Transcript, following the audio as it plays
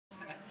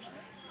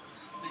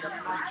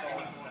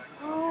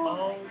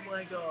Oh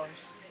my gosh.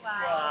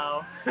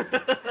 Wow. Wow.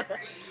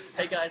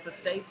 Hey guys,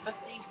 it's day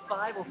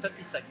 55 or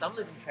 56. I'm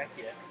losing track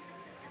here.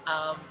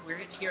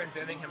 We're here in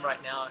Birmingham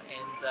right now,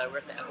 and we're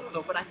at the Apple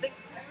Store. But I think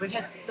we've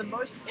had the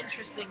most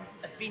interesting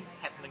event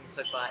happening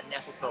so far at an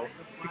Apple Store.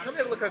 If you come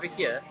have a look over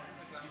here,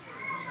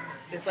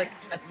 there's like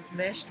a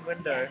smashed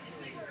window.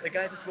 The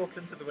guy just walked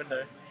into the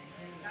window,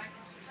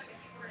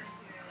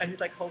 and he's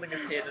like holding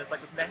his head, and it's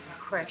like this massive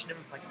crash, and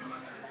everyone's like,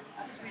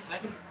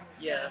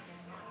 yeah.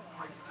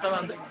 So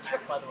this is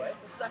Trip, by the way.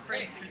 This is our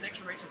friend who's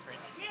actually Rachel's friend.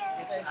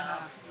 Yay!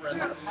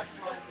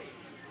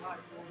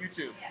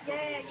 YouTube.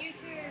 Yeah,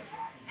 YouTube.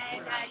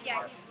 And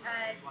yeah,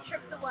 he's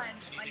Trip the One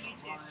on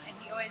YouTube, and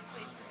he always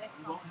leaves the best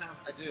comments.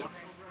 I do.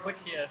 Click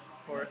here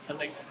for a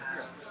link.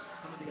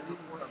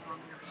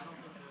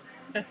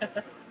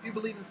 If you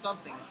believe in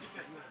something,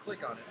 click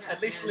on it. At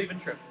least believe in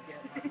Trip.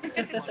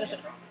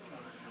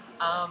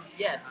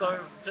 Yeah, so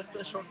just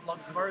a short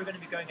vlog. Tomorrow we're going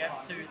to be going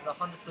out to the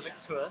Honda Civic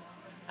Tour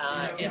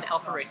in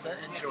Alpharetta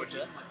in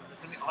Georgia.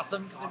 It's going to be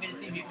awesome because we're going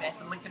to see Mute Mass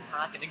in Lincoln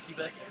Park and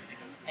Incubus.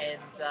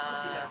 And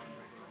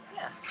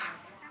yeah,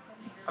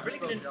 I've really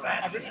been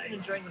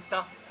enjoying the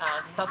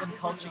southern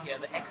culture here.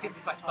 The accent's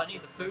quite funny,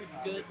 the food's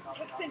good.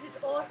 Accent is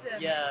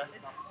awesome. Yeah.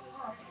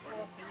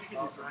 It's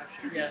awesome.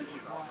 Yeah.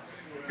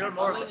 Feel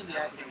more I'm of leaning it. the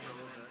accent a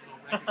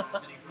little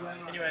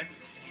bit. Anyway,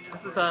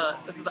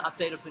 this is the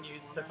update of the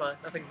news so far.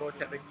 Nothing more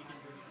happening.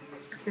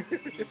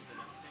 Clean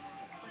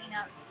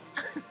up.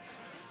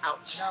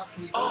 Ouch. Now,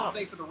 can you both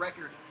say for the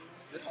record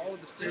that all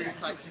of the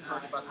stereotypes you've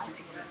heard about the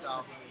people from the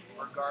South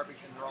are garbage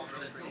and they're all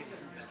really great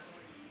people?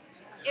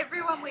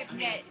 Everyone we've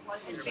met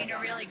has been a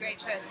really great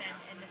person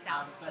in the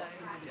South, so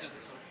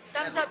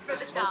thumbs up for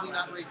the South. Totally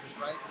not racist,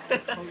 right?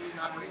 Totally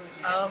not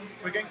racist.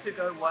 We're going to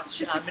go watch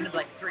Men in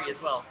Black 3 as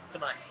well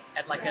tonight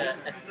at like a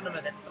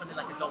cinema that's only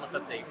like $1.50.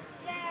 Yay,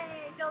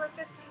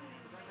 $1.50.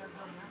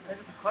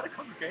 There's quite a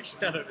congregation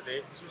down over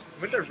there.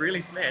 Window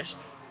really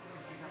smashed.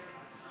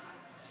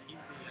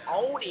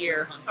 Oh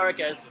dear. Alright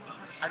guys,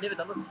 I've never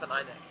done this before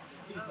either.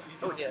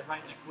 Oh dear.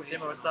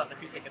 Demo will start in a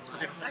few seconds. We're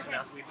doing this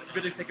now. We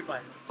better say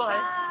goodbye. Bye.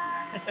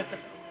 Bye.